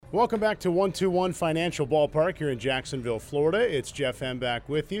Welcome back to 121 Financial Ballpark here in Jacksonville, Florida. It's Jeff M. back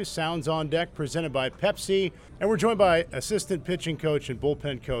with you. Sounds on Deck presented by Pepsi. And we're joined by assistant pitching coach and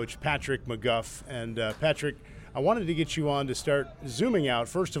bullpen coach Patrick McGuff. And Patrick, I wanted to get you on to start zooming out,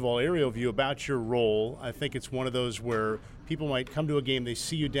 first of all, aerial view about your role. I think it's one of those where people might come to a game, they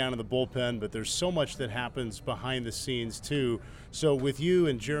see you down in the bullpen, but there's so much that happens behind the scenes too. So with you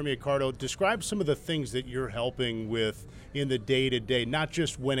and Jeremy Accardo, describe some of the things that you're helping with in the day-to-day, not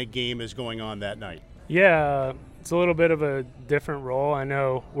just when a game is going on that night. Yeah, it's a little bit of a different role. I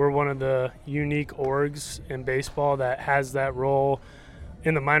know we're one of the unique orgs in baseball that has that role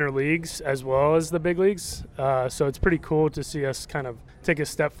in the minor leagues as well as the big leagues. So it's pretty cool to see us kind of take a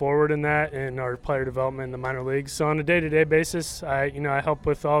step forward in that in our player development in the minor leagues. So on a day-to-day basis, I help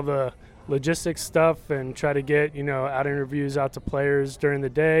with all the logistics stuff and try to get, out interviews out to players during the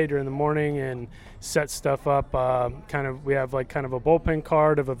day, during the morning, and set stuff up. We have kind of a bullpen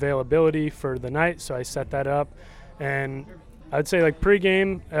card of availability for the night, so I set that up. And I'd say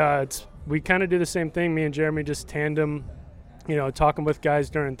pregame, we kind of do the same thing. Me and Jeremy just tandem, talking with guys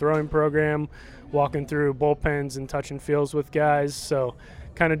during throwing program, walking through bullpens and touching fields with guys. So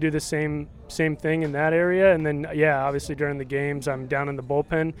kind of do the same thing in that area. And then, obviously during the games, I'm down in the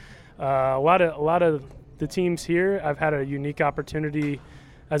bullpen. A lot of the teams here, I've had a unique opportunity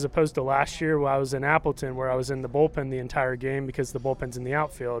as opposed to last year where I was in Appleton, where I was in the bullpen the entire game because the bullpen's in the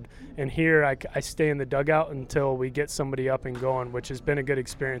outfield. And here I stay in the dugout until we get somebody up and going, which has been a good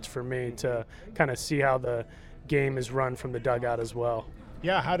experience for me to kind of see how the game is run from the dugout as well.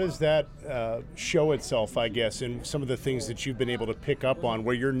 Yeah, how does that show itself, I guess, in some of the things that you've been able to pick up on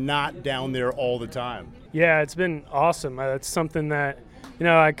where you're not down there all the time? Yeah, it's been awesome. It's something that,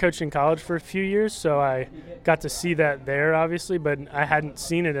 I coached in college for a few years, so I got to see that there, obviously, but I hadn't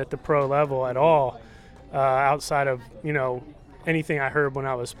seen it at the pro level at all outside of, anything I heard when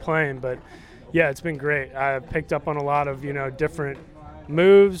I was playing. But, yeah, it's been great. I picked up on a lot of, different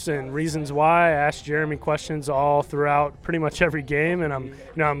moves and reasons why. I asked Jeremy questions all throughout pretty much every game, and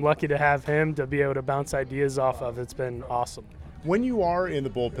I'm lucky to have him to be able to bounce ideas off of. It's been awesome. When you are in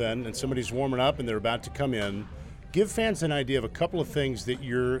the bullpen and somebody's warming up and they're about to come in, give fans an idea of a couple of things that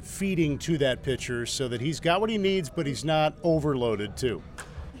you're feeding to that pitcher so that he's got what he needs, but he's not overloaded too.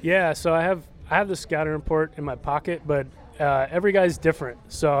 Yeah, so I have the scouting report in my pocket, but every guy's different.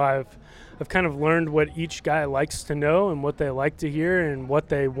 So I've kind of learned what each guy likes to know and what they like to hear and what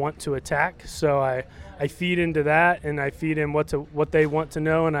they want to attack. So I feed into that, and I feed in what they want to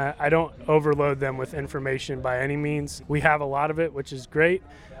know, and I don't overload them with information by any means. We have a lot of it, which is great,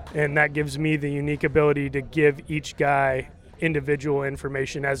 and that gives me the unique ability to give each guy individual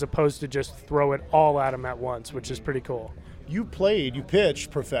information as opposed to just throw it all at them at once, which is pretty cool. You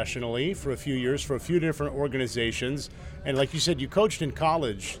pitched professionally for a few years for a few different organizations, and like you said, you coached in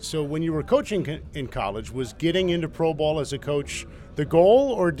college. So when you were coaching in college, was getting into pro ball as a coach the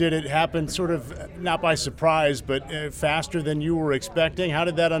goal, or did it happen sort of not by surprise, but faster than you were expecting? How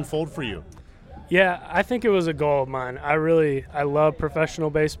did that unfold for you? Yeah, I think it was a goal of mine. I love professional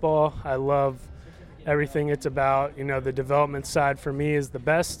baseball. I love everything it's about. The development side for me is the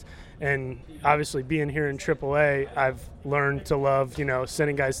best. And obviously being here in AAA, I've learned to love,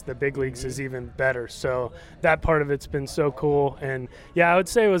 sending guys to the big leagues is even better. So that part of it's been so cool. And, I would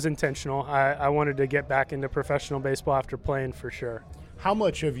say it was intentional. I wanted to get back into professional baseball after playing for sure. How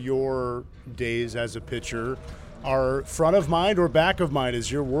much of your days as a pitcher are front of mind or back of mind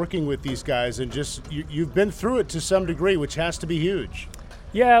as you're working with these guys and just you've been through it to some degree, which has to be huge?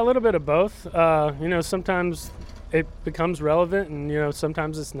 Yeah, a little bit of both. Sometimes it becomes relevant and,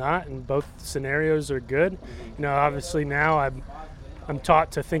 sometimes it's not, and both scenarios are good. Obviously now I'm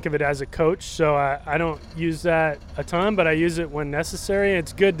taught to think of it as a coach, so I don't use that a ton, but I use it when necessary.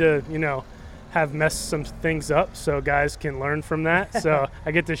 It's good to, have messed some things up so guys can learn from that. So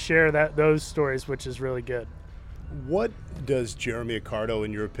I get to share those stories, which is really good. What does Jeremy Accardo,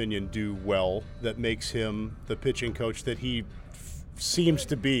 in your opinion, do well that makes him the pitching coach that he seems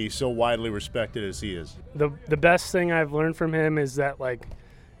to be so widely respected as he is? The best thing I've learned from him is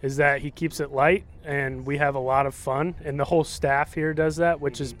that he keeps it light and we have a lot of fun, and the whole staff here does that,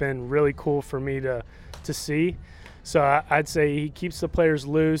 which has been really cool for me to see. So I'd say he keeps the players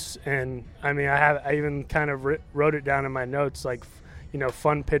loose, and I even kind of wrote it down in my notes,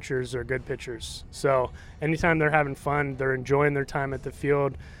 fun pitchers are good pitchers. So anytime they're having fun, they're enjoying their time at the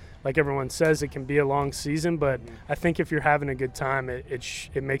field. Like everyone says, it can be a long season, but I think if you're having a good time,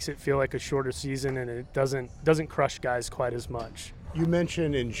 it makes it feel like a shorter season, and it doesn't crush guys quite as much. You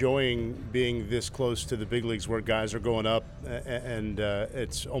mentioned enjoying being this close to the big leagues where guys are going up, and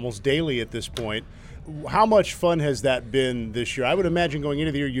it's almost daily at this point. How much fun has that been this year? I would imagine going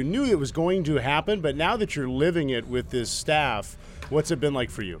into the year you knew it was going to happen, but now that you're living it with this staff, what's it been like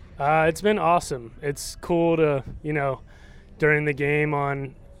for you? It's been awesome. It's cool to, during the game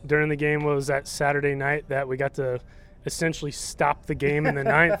was that Saturday night that we got to essentially stop the game in the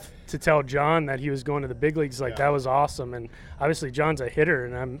ninth to tell John that he was going to the big leagues. That was awesome. And obviously John's a hitter,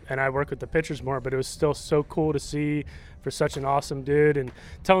 and I work with the pitchers more, but it was still so cool to see for such an awesome dude. And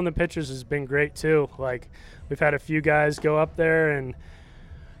telling the pitchers has been great too. We've had a few guys go up there and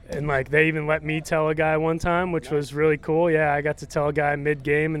they even let me tell a guy one time, which was really cool. Yeah, I got to tell a guy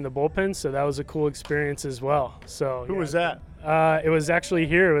mid-game in the bullpen, so that was a cool experience as well. So who was that? It was actually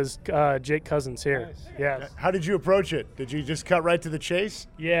here. It was Jake Cousins here. Nice. Yeah. How did you approach it? Did you just cut right to the chase?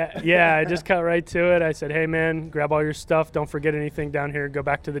 Yeah. I just cut right to it. I said, hey, man, grab all your stuff. Don't forget anything down here. Go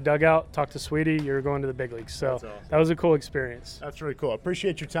back to the dugout. Talk to Sweetie. You're going to the big leagues. So awesome. That was a cool experience. That's really cool. I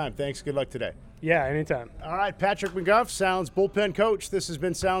appreciate your time. Thanks. Good luck today. Yeah, anytime. All right, Patrick McGuff, Sounds bullpen coach. This has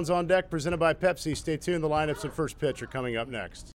been Sounds on Deck presented by Pepsi. Stay tuned. The lineups and first pitch are coming up next.